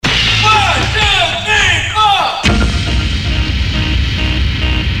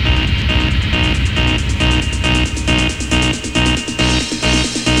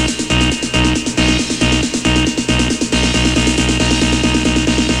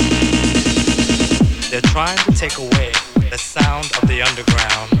They're trying to take away the sound of the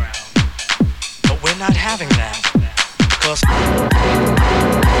underground, but we're not having that. Because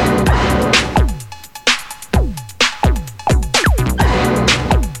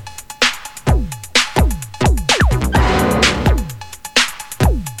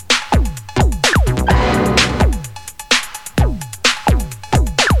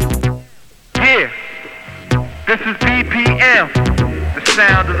this is B.P.M, the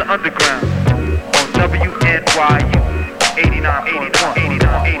sound of the underground, on WNYU 89.1.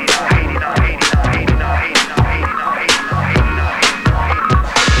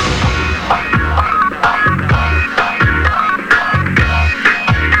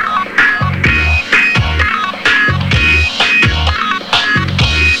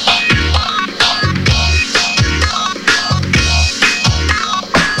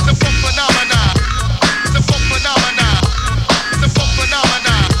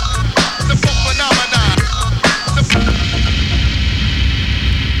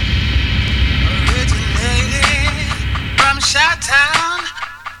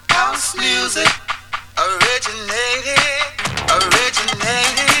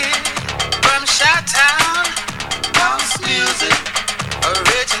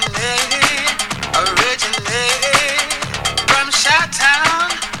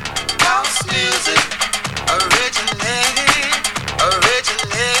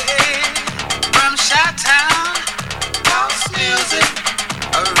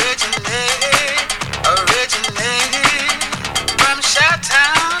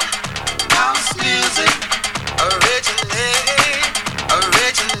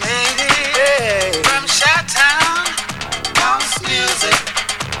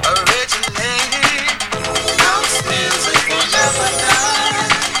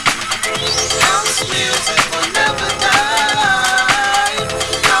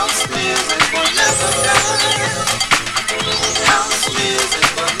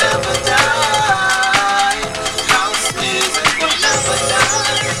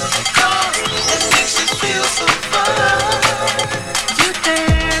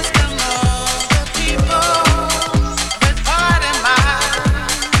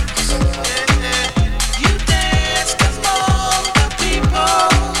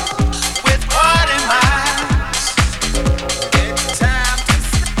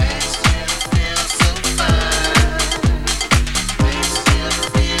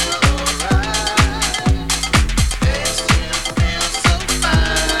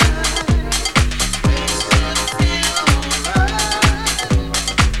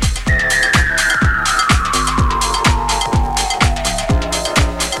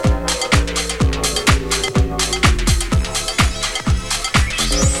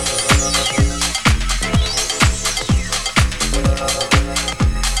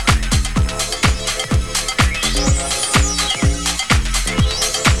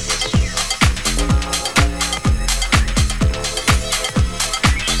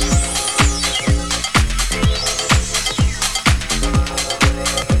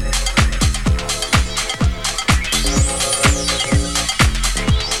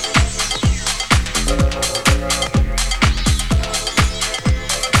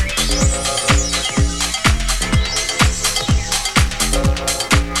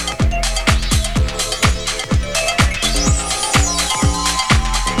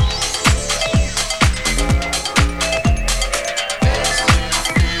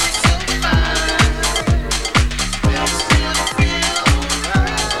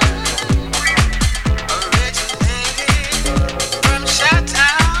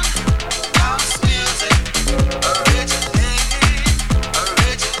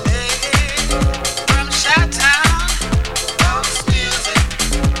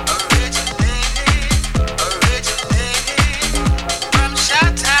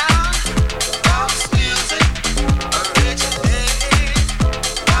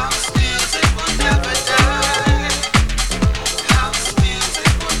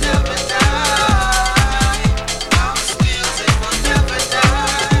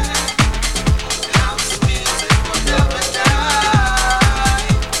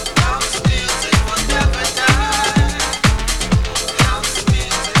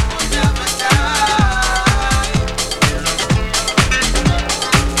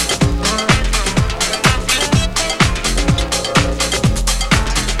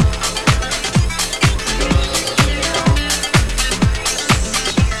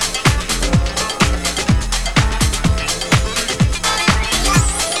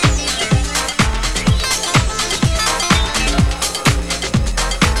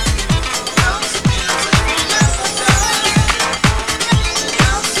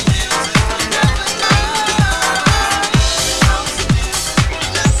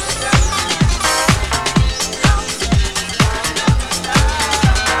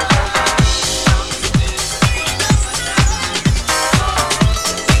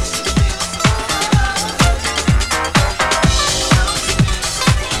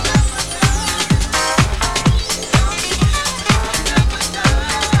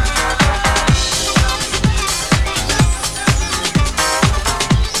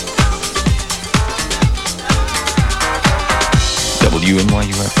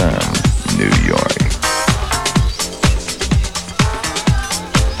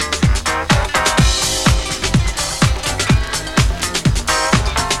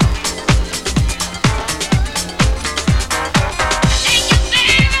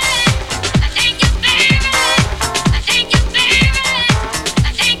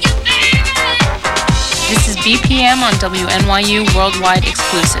 B.P.M on WNYU Worldwide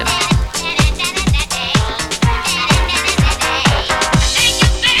Exclusive.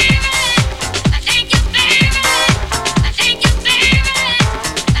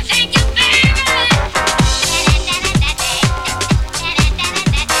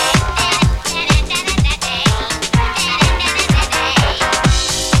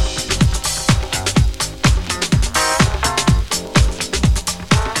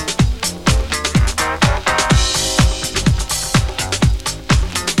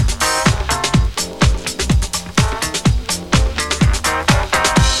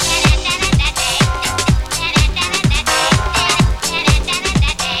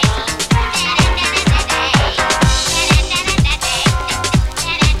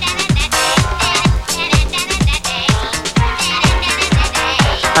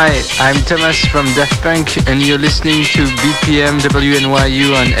 Hi, I'm Thomas from Daft Punk and you're listening to B.P.M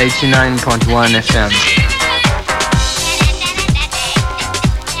WNYU on 89.1 FM.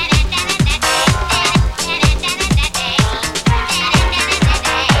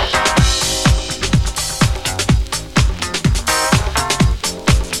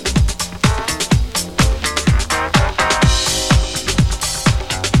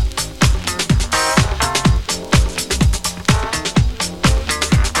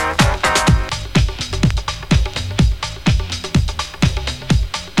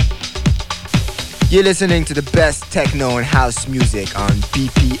 You're listening to the best techno and house music on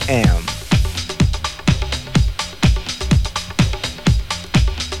B.P.M.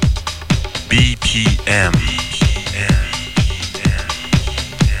 B.P.M.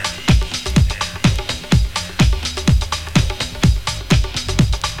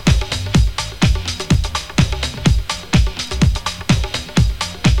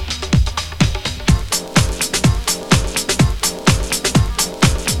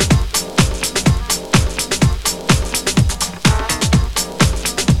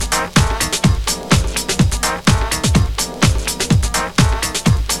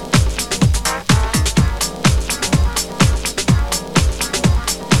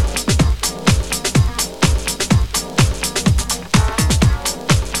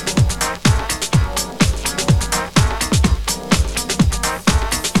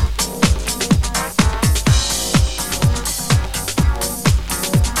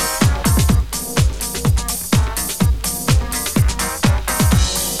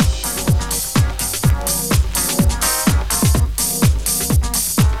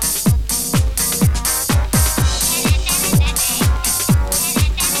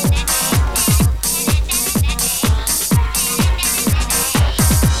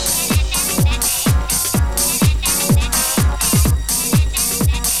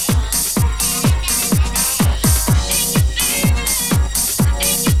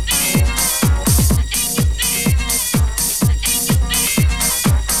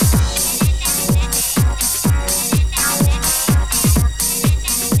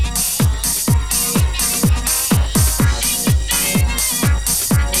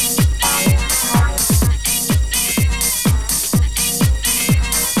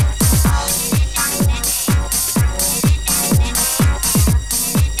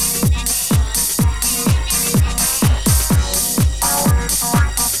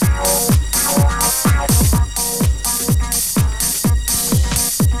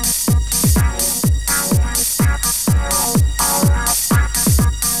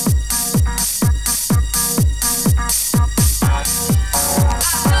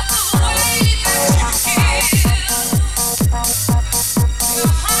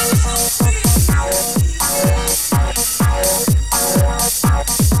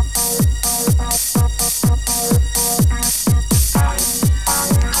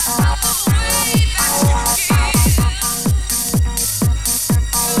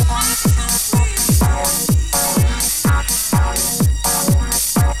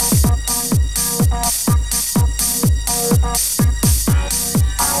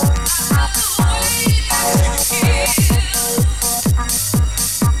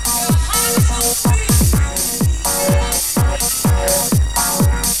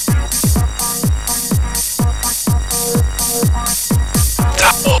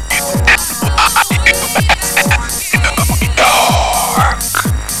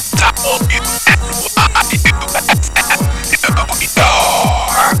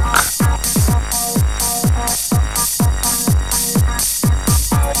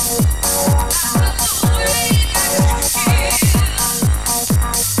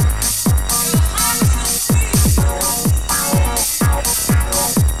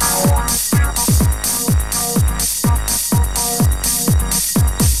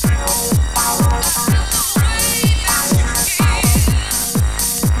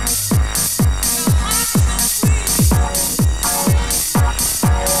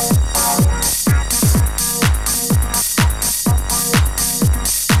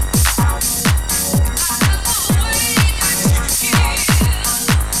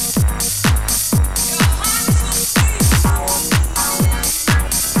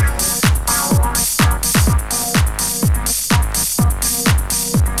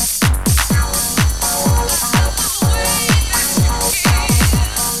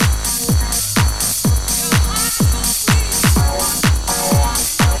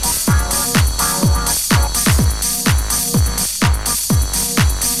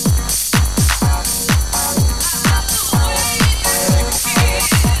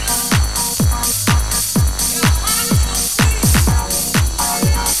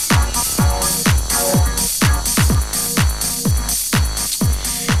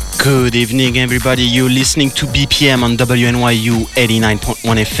 Good evening, everybody. You're listening to B.P.M on WNYU 89.1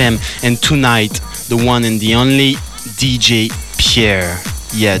 FM, and tonight, the one and the only DJ Pierre.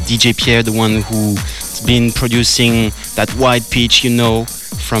 Yeah, DJ Pierre, the one who's been producing that white pitch,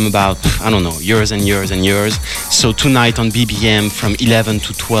 from about, years and years and years. So tonight on BBM from 11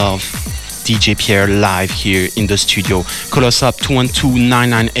 to 12, DJ Pierre live here in the studio. Call us up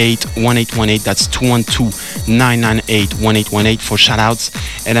 212-998-1818. That's 212-998-1818 for shoutouts.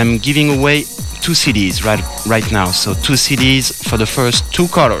 And I'm giving away 2 CDs right now. So 2 CDs for the first 2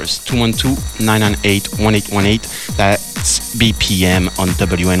 callers. 212-998-1818. That's BPM on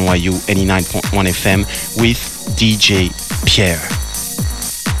WNYU 89.1 FM with DJ Pierre.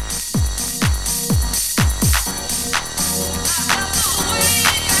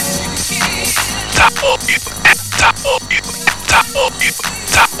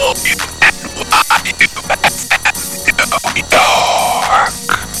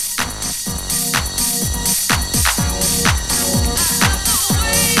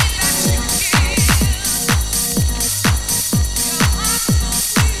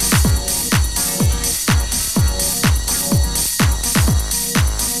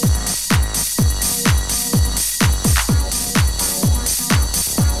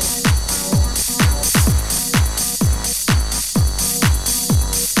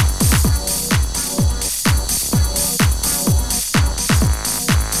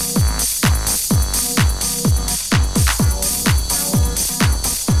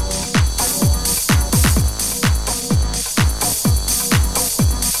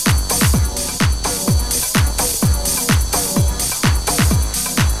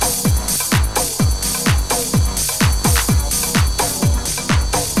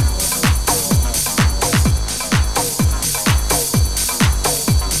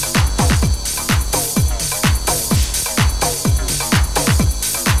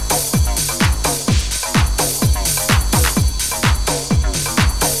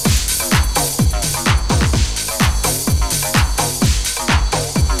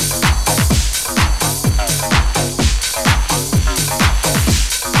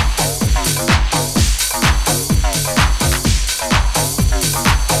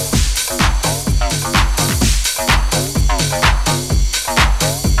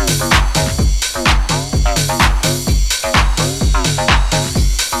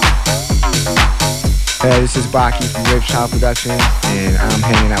 This is Baki from Rave Culture Productions, and I'm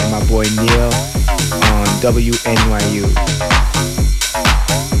hanging out with my boy Neil on WNYU.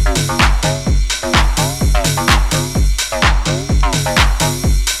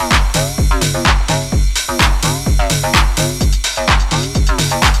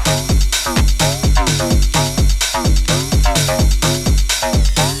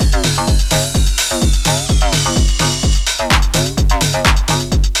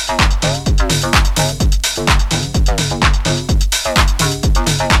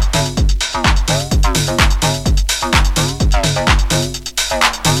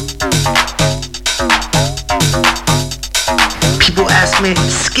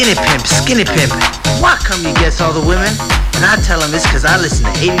 Skinny pimp, why come you guess all the women? And I tell them it's cause I listen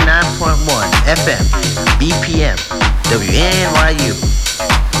to 89.1 FM, BPM, WNYU.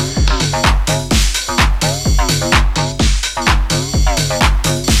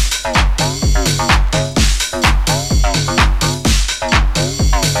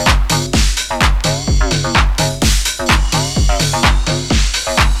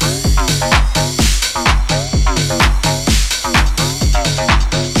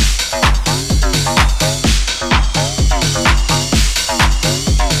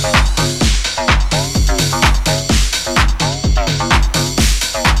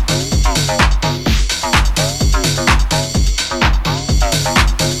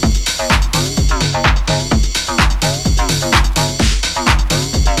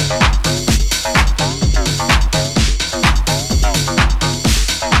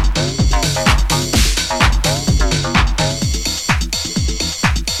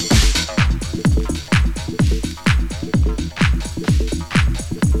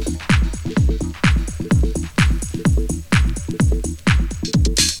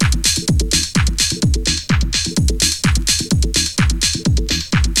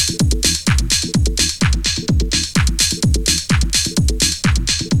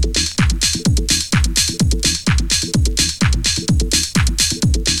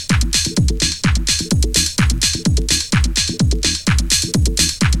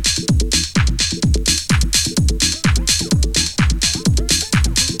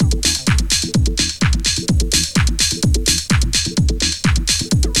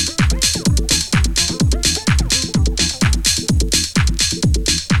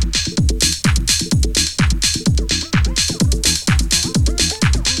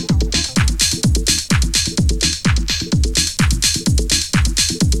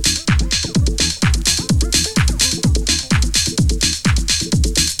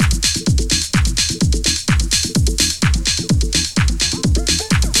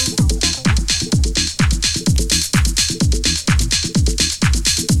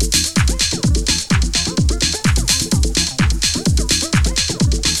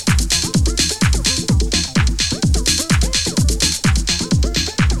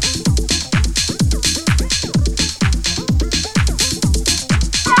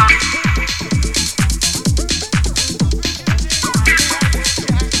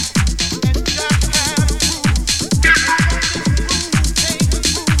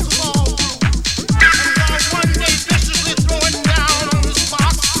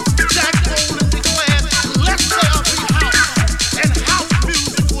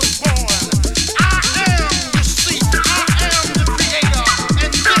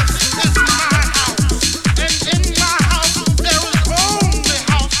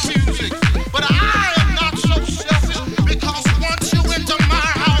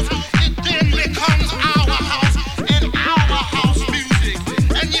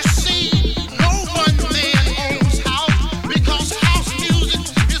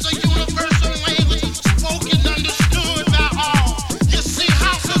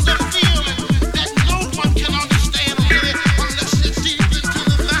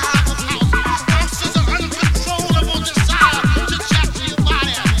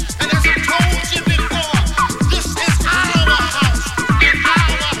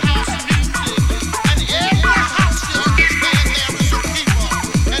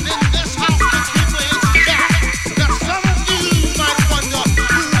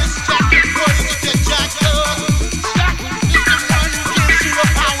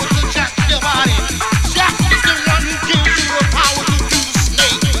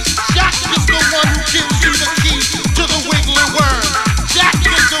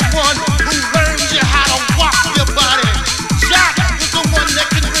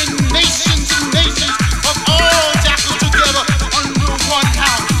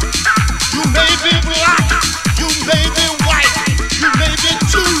 may be white, you may be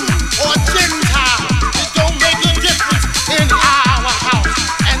Jew or Gentile. It don't make a difference in our house.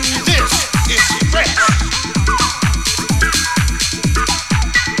 And this is fresh.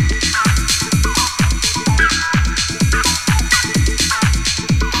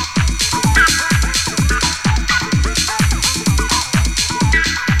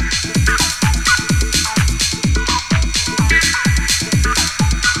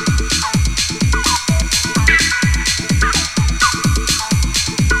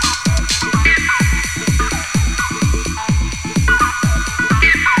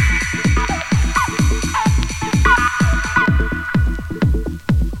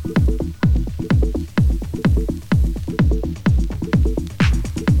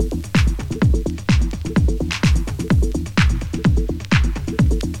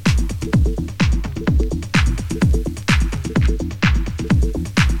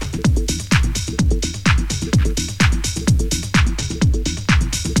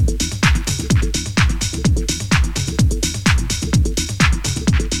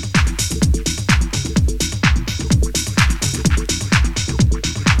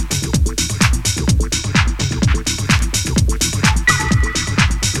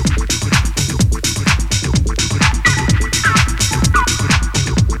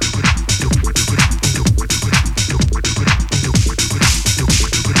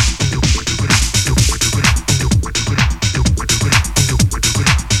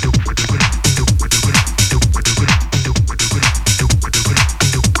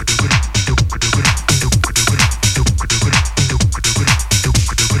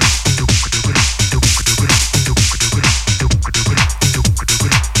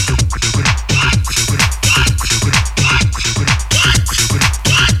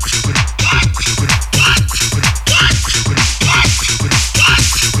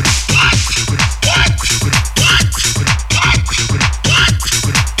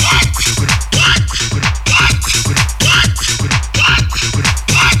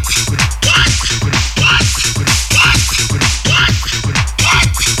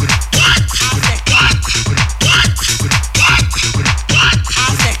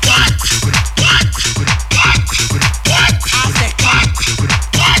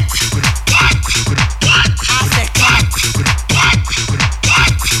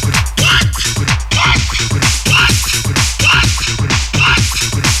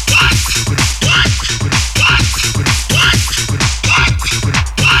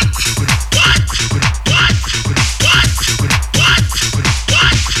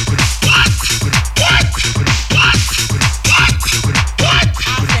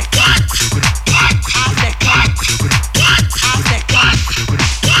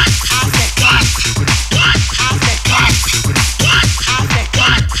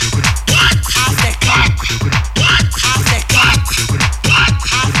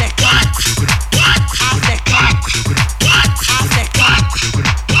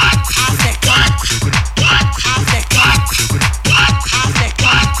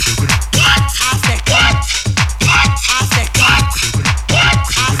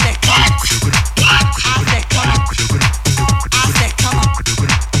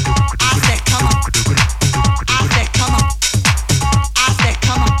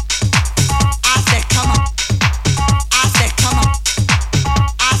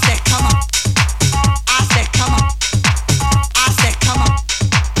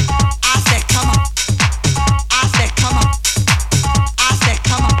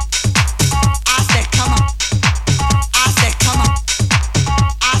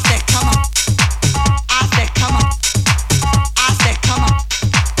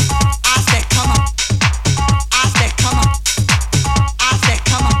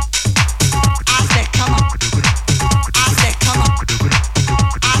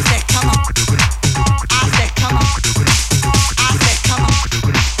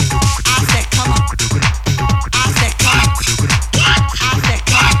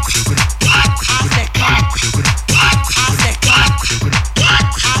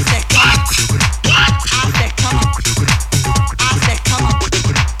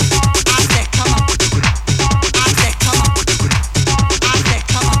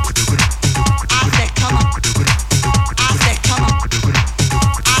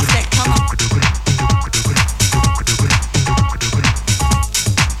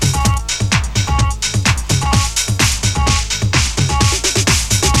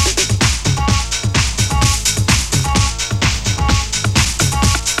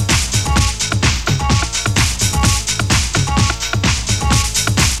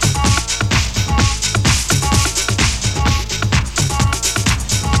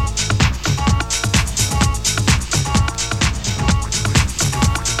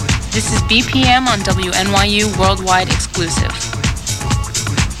 This is B.P.M on WNYU Worldwide Exclusive.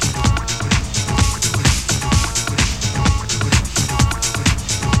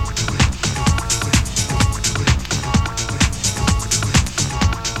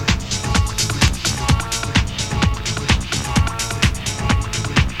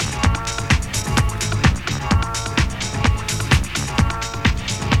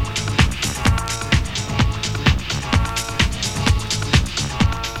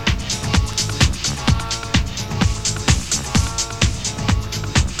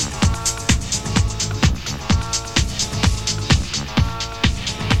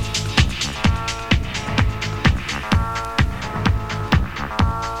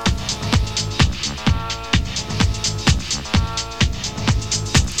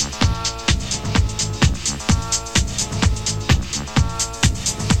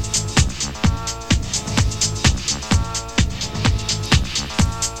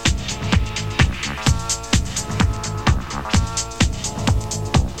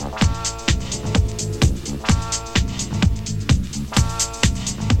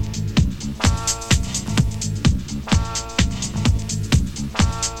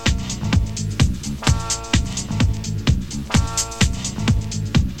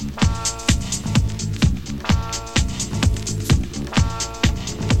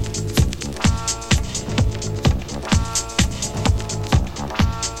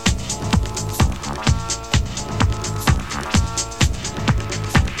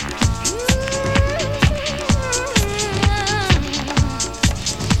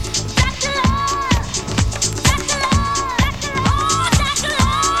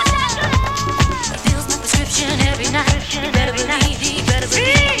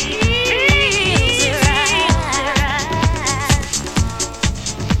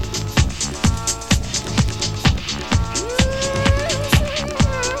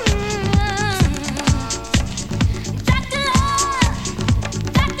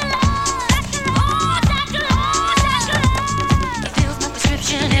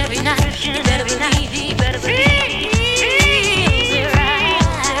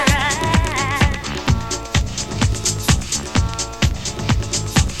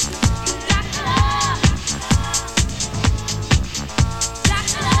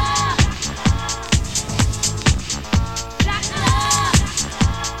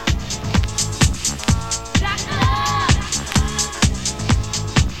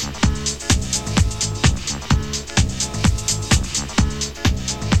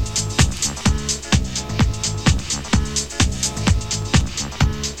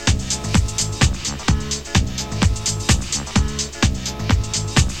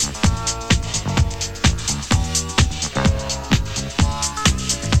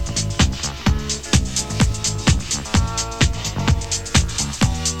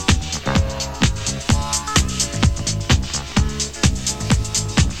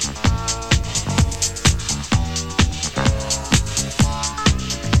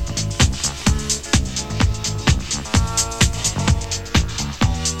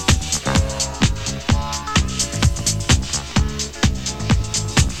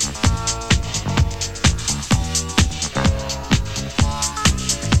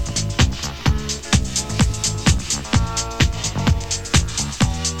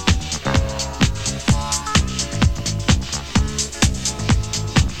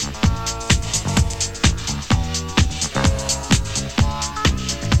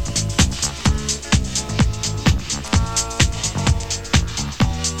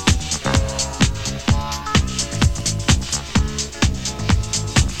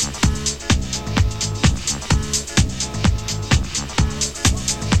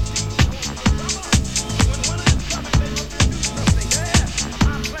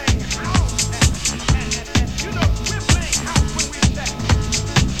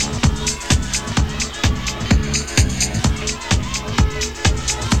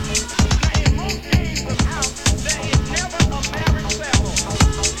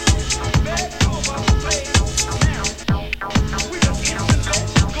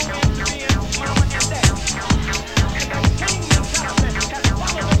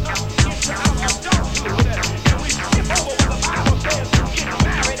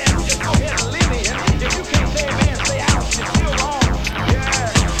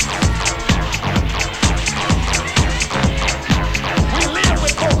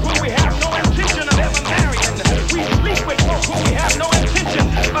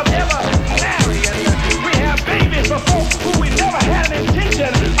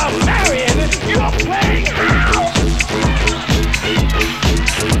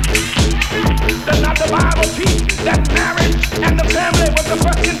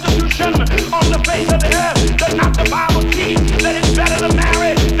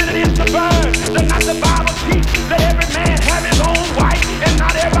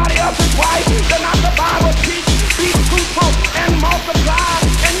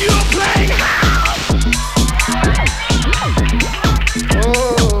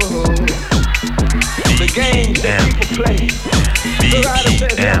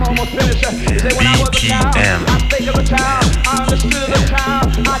 B.P.M. I think of a child, I understood as a child,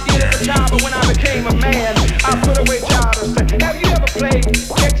 I did as a child, but when I became a man, I put away childish things. Have you ever played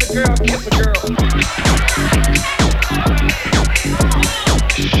Catch a Girl, Kiss a Girl?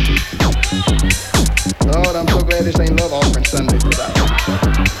 Lord, I'm so glad this ain't Love Offering Sunday.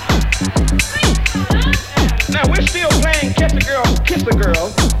 Now we're still playing Catch a Girl, Kiss a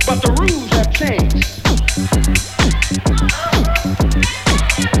Girl, but the rules have changed.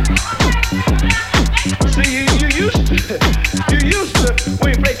 See, you used to, when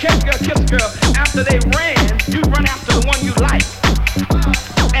you play Catch a Girl, Kiss a Girl, after they ran, you run after the one you like.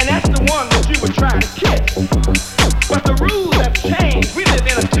 And that's the one that you were trying to kiss. But the rules have changed. We live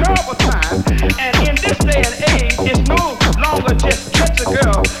in a terrible time. And in this day and age, it's no longer just catch a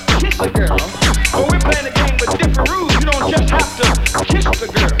girl, kiss a girl. But we're playing the game with different rules. You don't just have to kiss the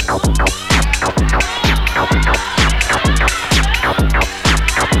girl.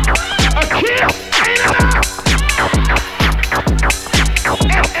 A kiss ain't enough.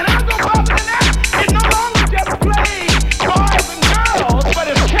 And I'm going farther than that. It's no longer just play boys and girls, but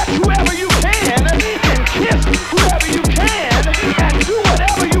it's catch whoever you can and kiss whoever you can and do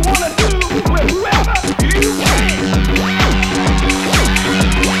whatever you want to do with whoever you can.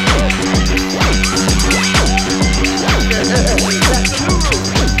 That's the new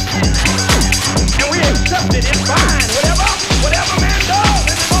rule. And we accept it. It's fine. Whatever man does,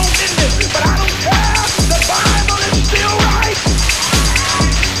 it's his own business. But I don't care. The Bible is still right.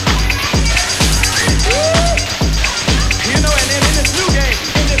 You know, and then in this new game,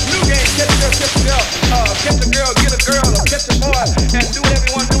 catch a girl, get a girl, or catch a boy, and do whatever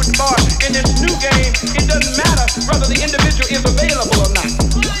you want to do with the boy. In this new game, it doesn't matter whether the individual is available or not.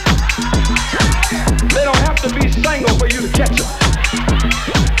 They don't have to be single for you to catch them.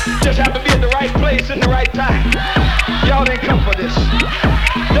 Just have to be at the right place in the right time. Y'all didn't come for this.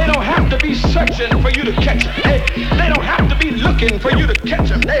 They don't have to be searching for you to catch them. They don't have to be looking for you to catch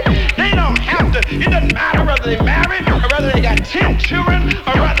them. They don't have to. It doesn't matter whether they're married or whether they got 10 children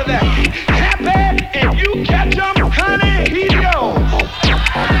or whether they're happy. If you catch them, honey, he's yours.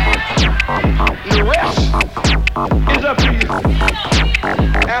 The rest is up to you.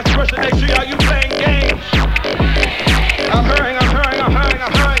 Ask the person next to you, are you playing games? I'm hurrying.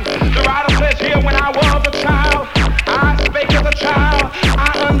 The writer says here, when I was a child, I spake as a child,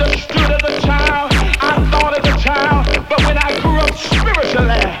 I understood as a child, I thought as a child, but when I grew up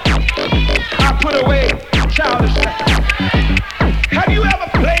spiritually, I put away childish things. Have you ever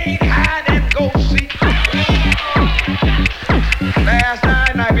played hide and go seek? Last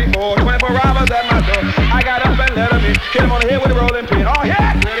night before, 24 robbers at my door. I got up and let him in, hit him on the head with a rolling pin. Oh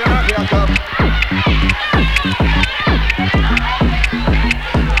yeah, here come.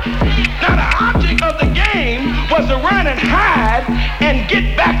 Now the object of the game was to run and hide and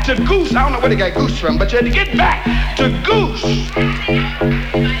get back to Goose. I don't know where they got Goose from, but you had to get back to Goose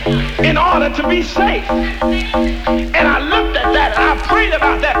in order to be safe. And I looked at that and I prayed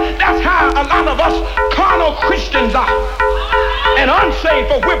about that. That's how a lot of us carnal Christians are. And unsaved,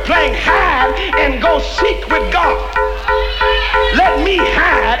 but we're playing hide and go seek with God. Let me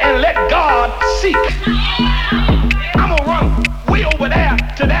hide and let God seek. I'm gonna run way over there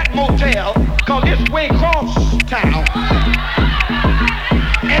to that motel, cause it's way across town.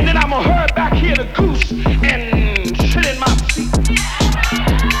 And then I'm gonna hurry back here to Goose and sit in my seat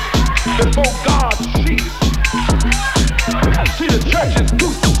before God sees. See, the church is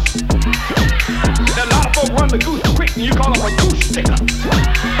Goose. A lot of folks run the Goose quick and you call them a goose sticker.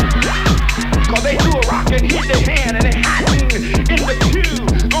 Cause they do a rock and hit their hand and they hiding in the pew.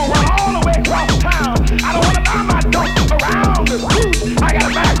 Gonna run all the way across town. I don't wanna buy my dope around the Goose. I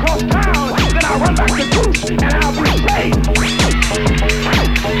gotta buy across town. Then I run back to Goose and I'll be safe.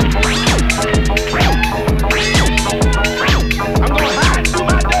 I'm gonna hide through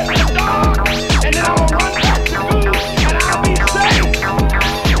my dirty dog and then I'm gonna run back to Goose and I'll be safe.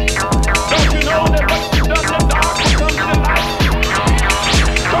 Don't you know that what you done in the dark comes to light?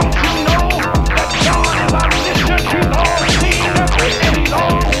 Don't you know that God is omniscient? He's all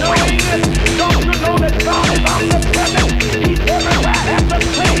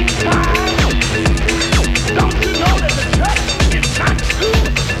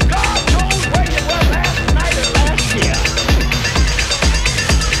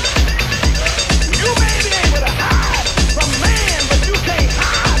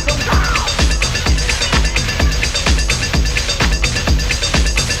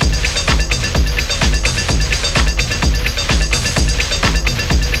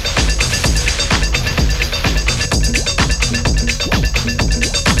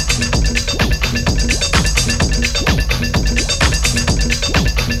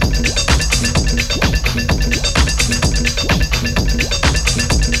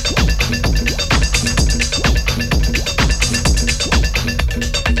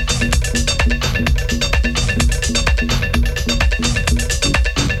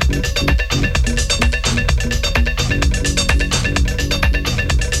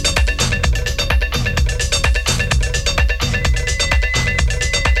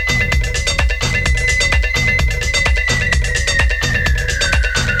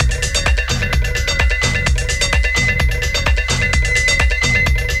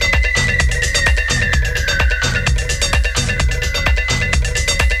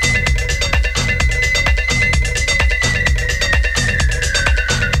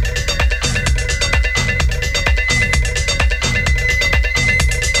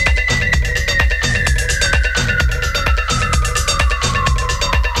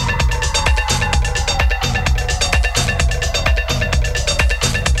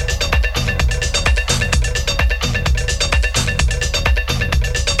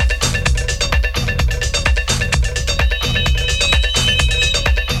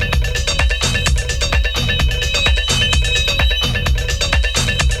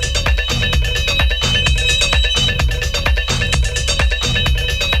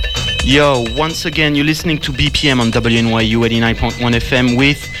Yo, once again, you're listening to B.P.M on WNYU 89.1 FM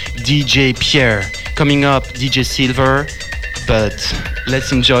with DJ Pierre. Coming up, DJ Silver, but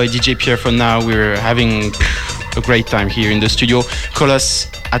let's enjoy DJ Pierre for now. We're having a great time here in the studio. Call us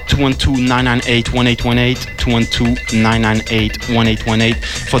at 212-998-1818, 212-998-1818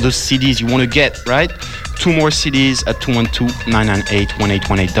 for those CDs you want to get, right? 2 more CDs at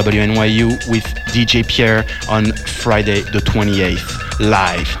 212-998-1818. WNYU with DJ Pierre on Friday the 28th,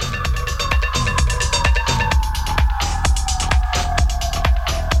 live.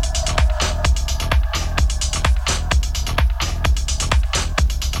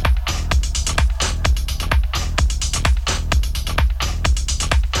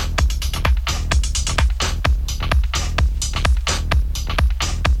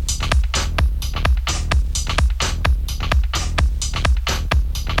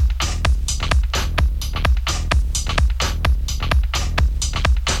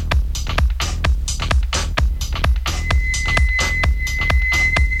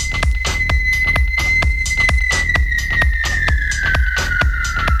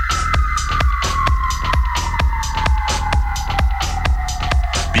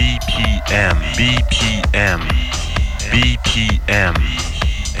 B.P.M.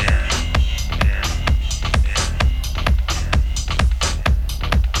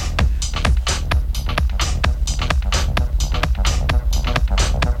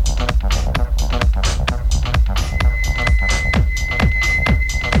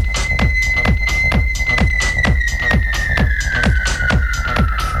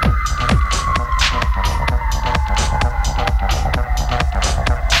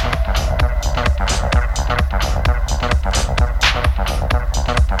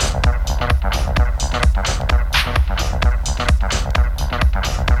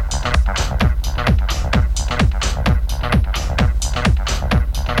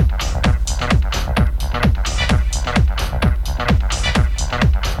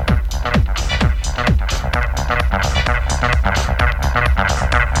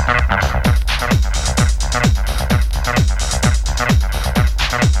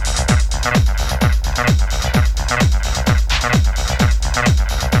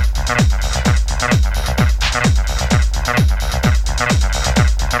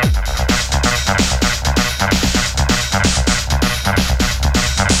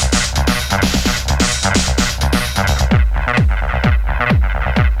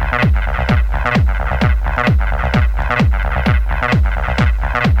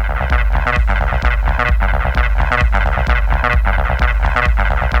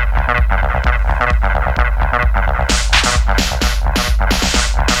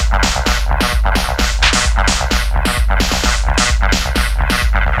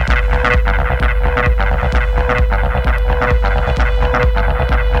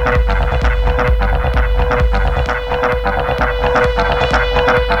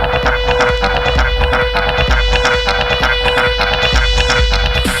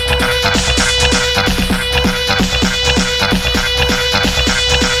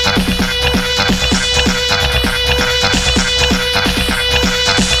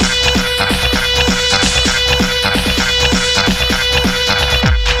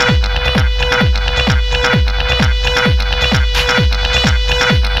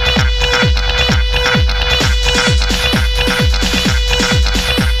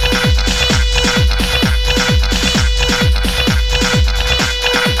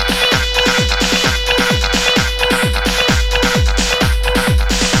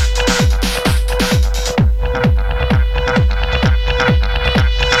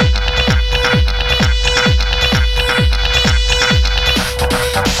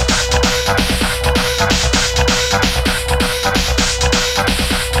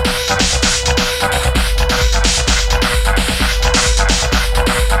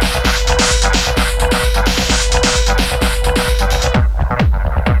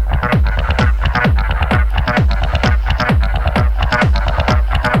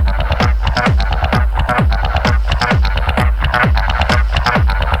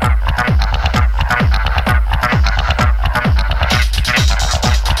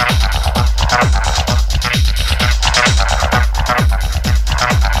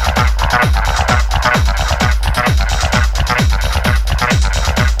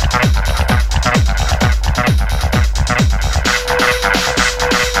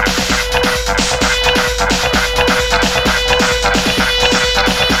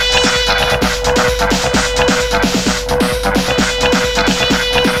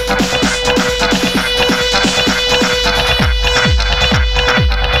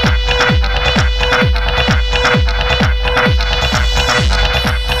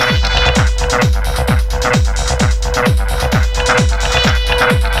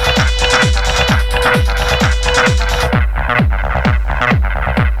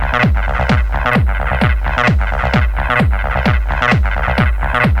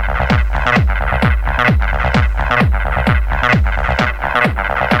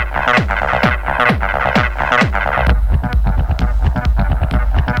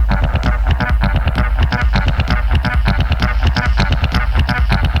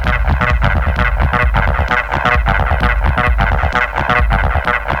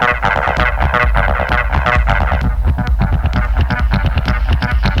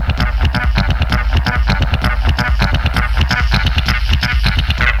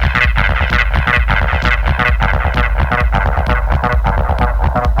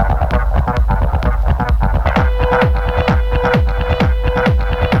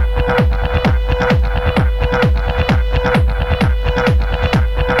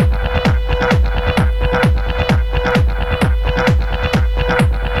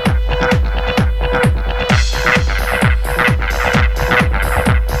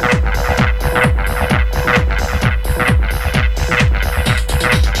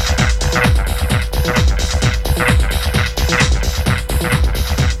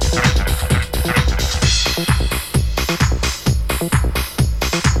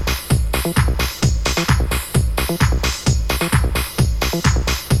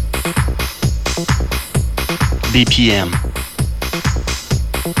 B.P.M.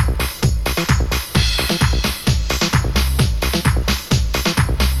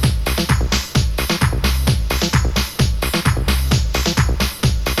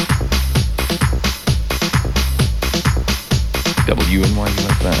 WNYU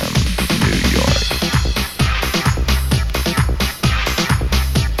FM, New York.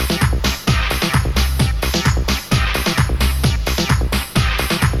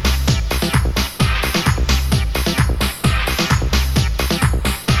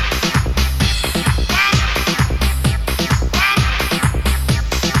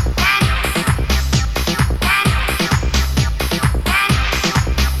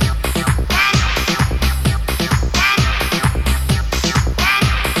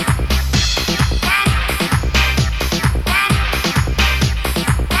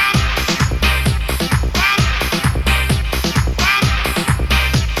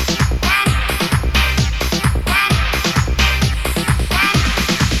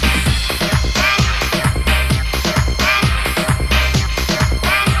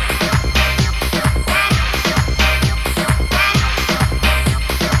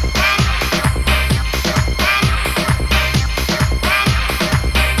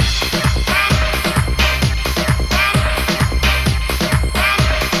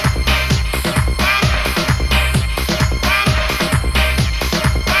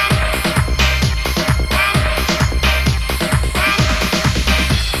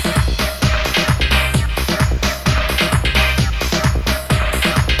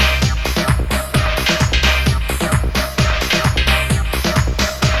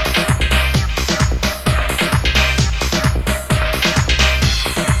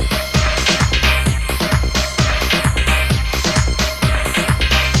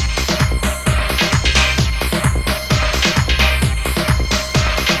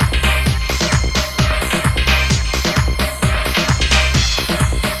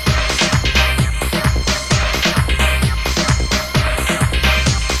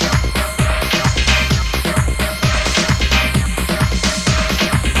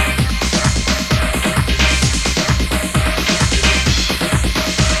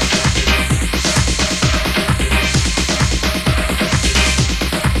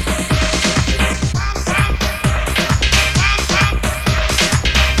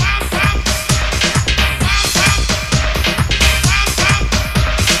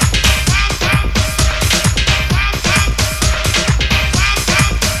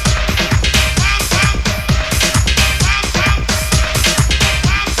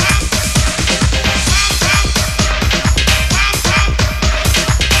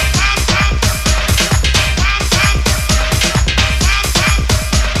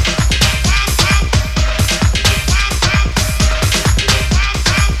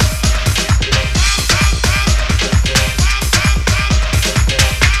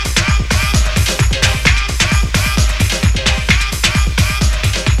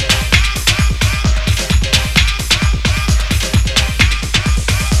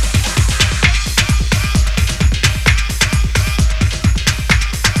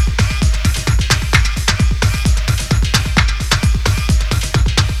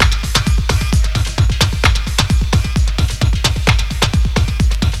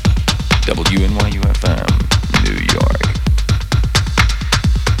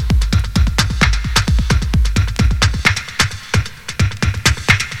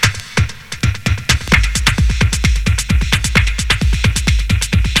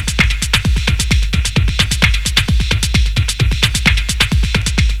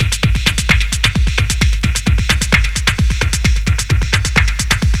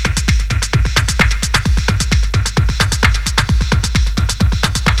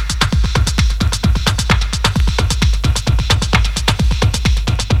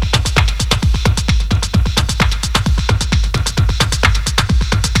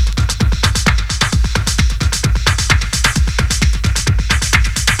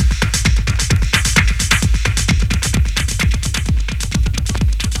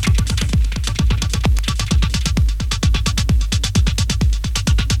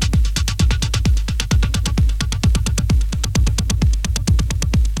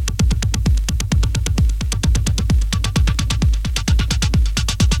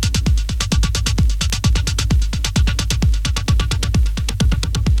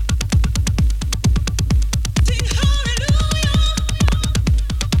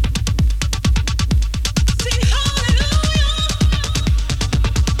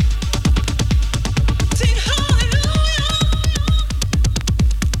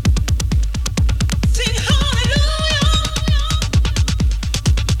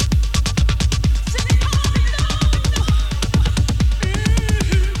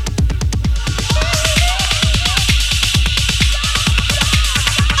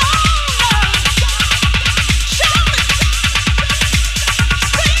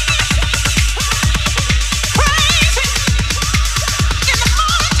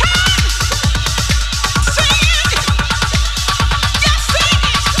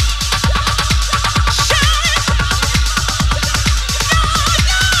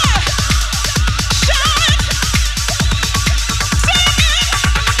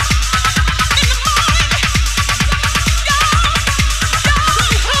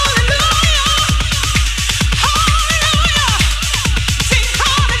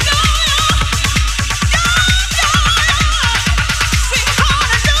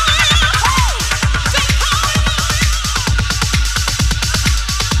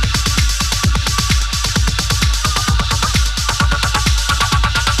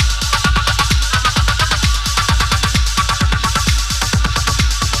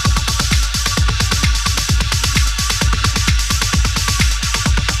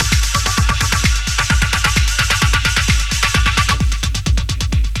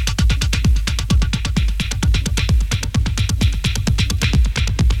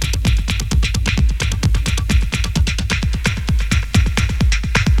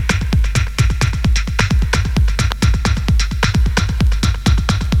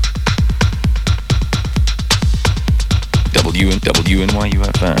 WNYU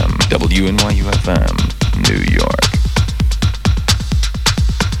FM, WNYU FM, New York.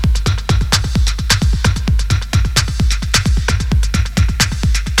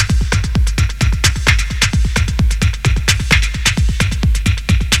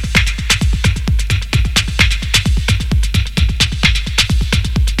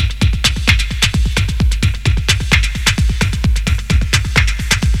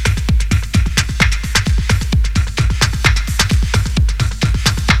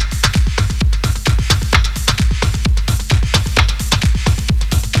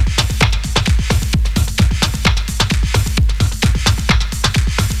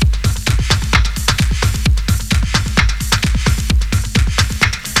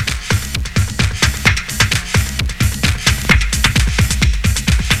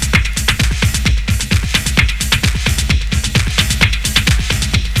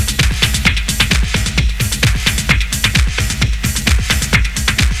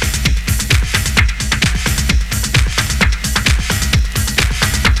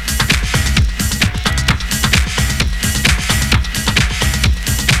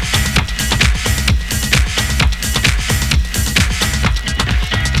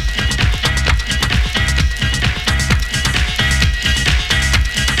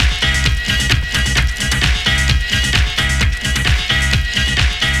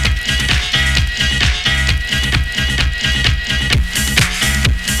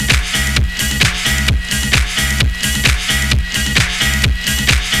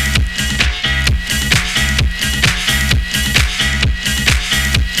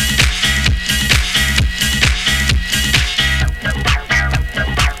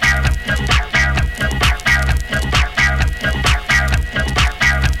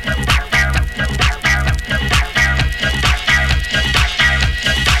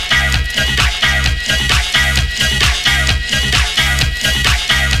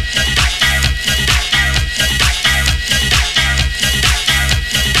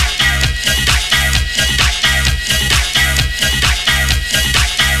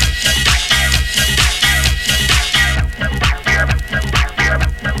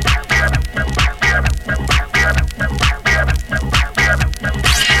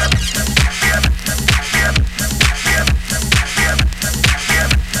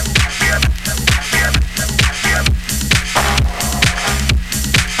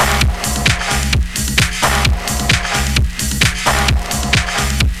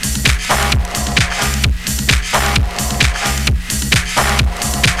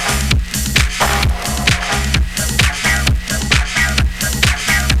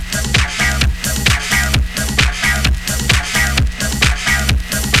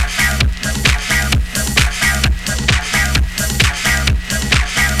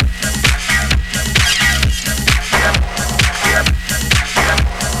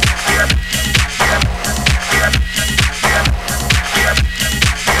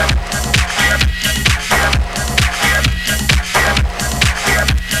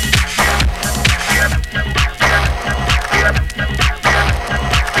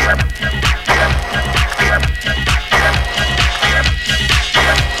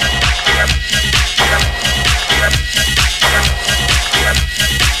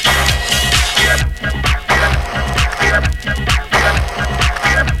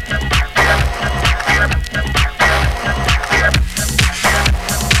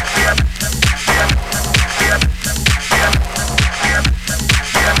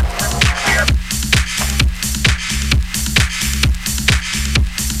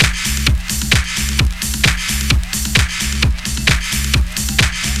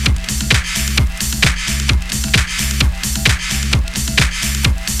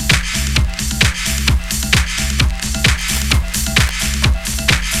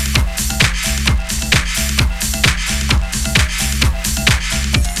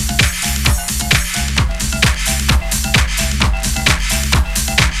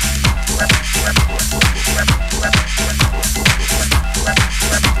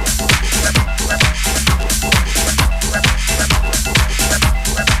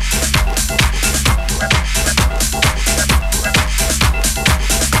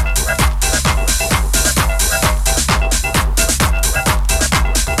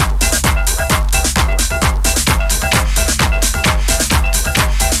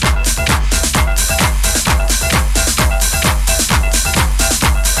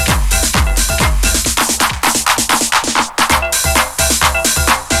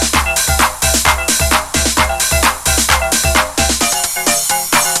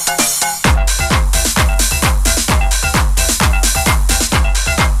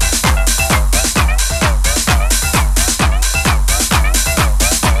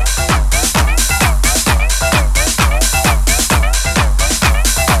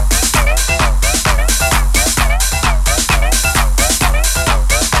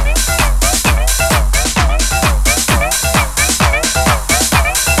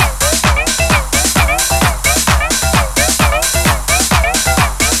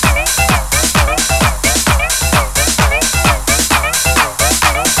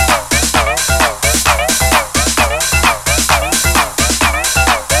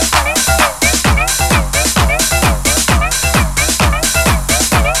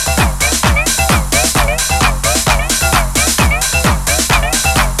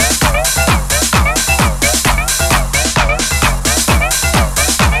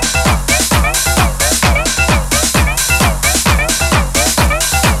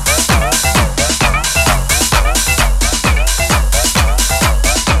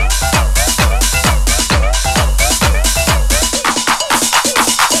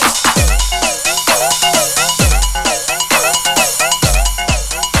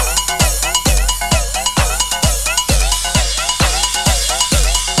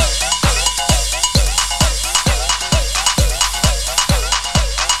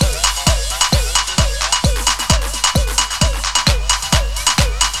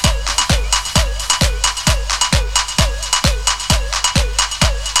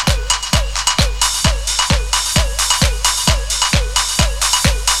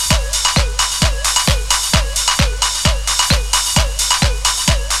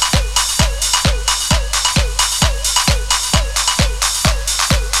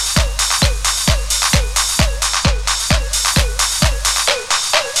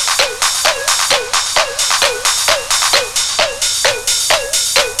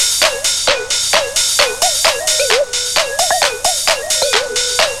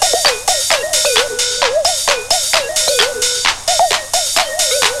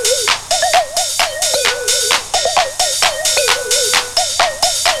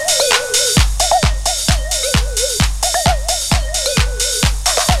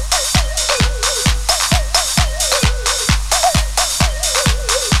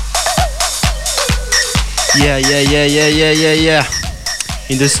 Yeah.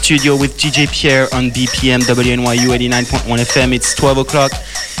 In the studio with DJ Pierre on B.P.M, WNYU 89.1 FM. It's 12 o'clock.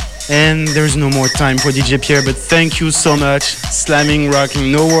 And there's no more time for DJ Pierre, but thank you so much. Slamming,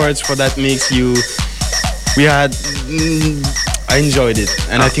 rocking, no words for that mix. I enjoyed it,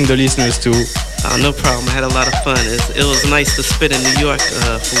 and I think the listeners too. No problem. I had a lot of fun. It was nice to spit in New York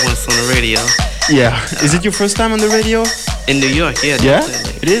for once on the radio. Yeah. Is it your first time on the radio? In New York, yeah. Yeah?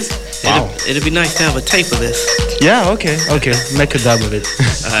 Definitely. It is? Wow. It'd be nice to have a tape of this. Yeah, okay. Make a dub of it.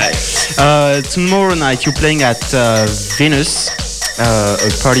 Alright. Tomorrow night you're playing at Venus, a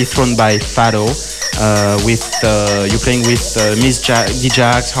party thrown by Fado. You're playing with Miss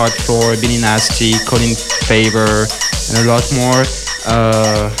D-Jax, Hard Floor, Billy Nasty, Colin Favor, and a lot more.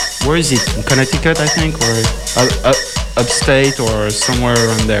 Where is it? In Connecticut, I think, or upstate, or somewhere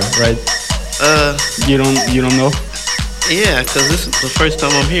around there, right? You don't know? Yeah, because this is the first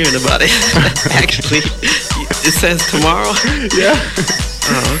time I'm hearing about it. Actually, it says tomorrow. Yeah.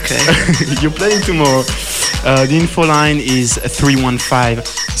 Oh, okay. You're playing tomorrow. The info line is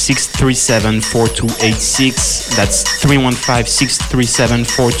 315-637-4286. That's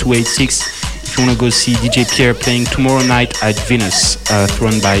 315-637-4286. If you want to go see DJ Pierre playing tomorrow night at Venus,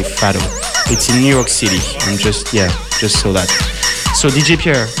 thrown by Fado. It's in New York City. Just so that. So DJ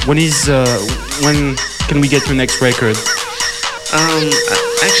Pierre, when can we get your next record?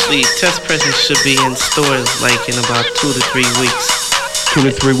 Actually, test pressing should be in stores like in about 2 to 3 weeks. 2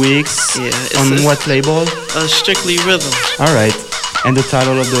 to 3 weeks? Yeah. On what label? Strictly Rhythm. Alright. And the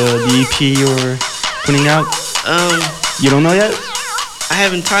title of the EP you're putting out? You don't know yet? I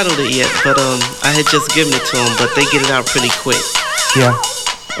haven't titled it yet, but I had just given it to them, but they get it out pretty quick. Yeah.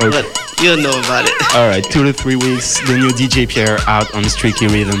 Okay. But you'll know about it. Alright, 2 to 3 weeks, the new DJ Pierre out on Strictly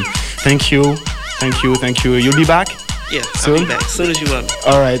Rhythm. Thank you. You'll be back? Yeah, soon? I'll be back as soon as you want me.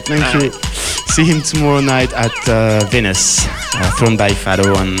 Alright, thank you. See him tomorrow night at Venus, thrown by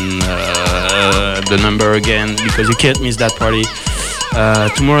Fado on the number again, because you can't miss that party.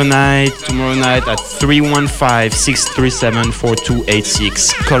 Tomorrow night at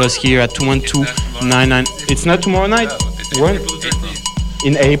 315-637-4286. Call us here at 212-99. It's not tomorrow night? When?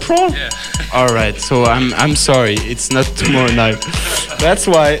 In April? Yeah. All right. So I'm sorry. It's not tomorrow night. That's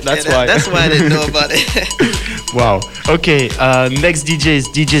why. That's why I didn't know about it. Wow. Okay. Next DJ is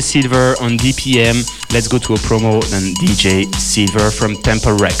DJ Silver on B.P.M. Let's go to a promo. Then DJ Silver from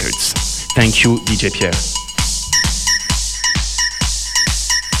Temple Records. Thank you, DJ Pierre.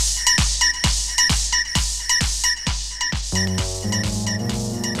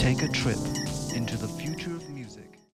 Take a trip into the future of music.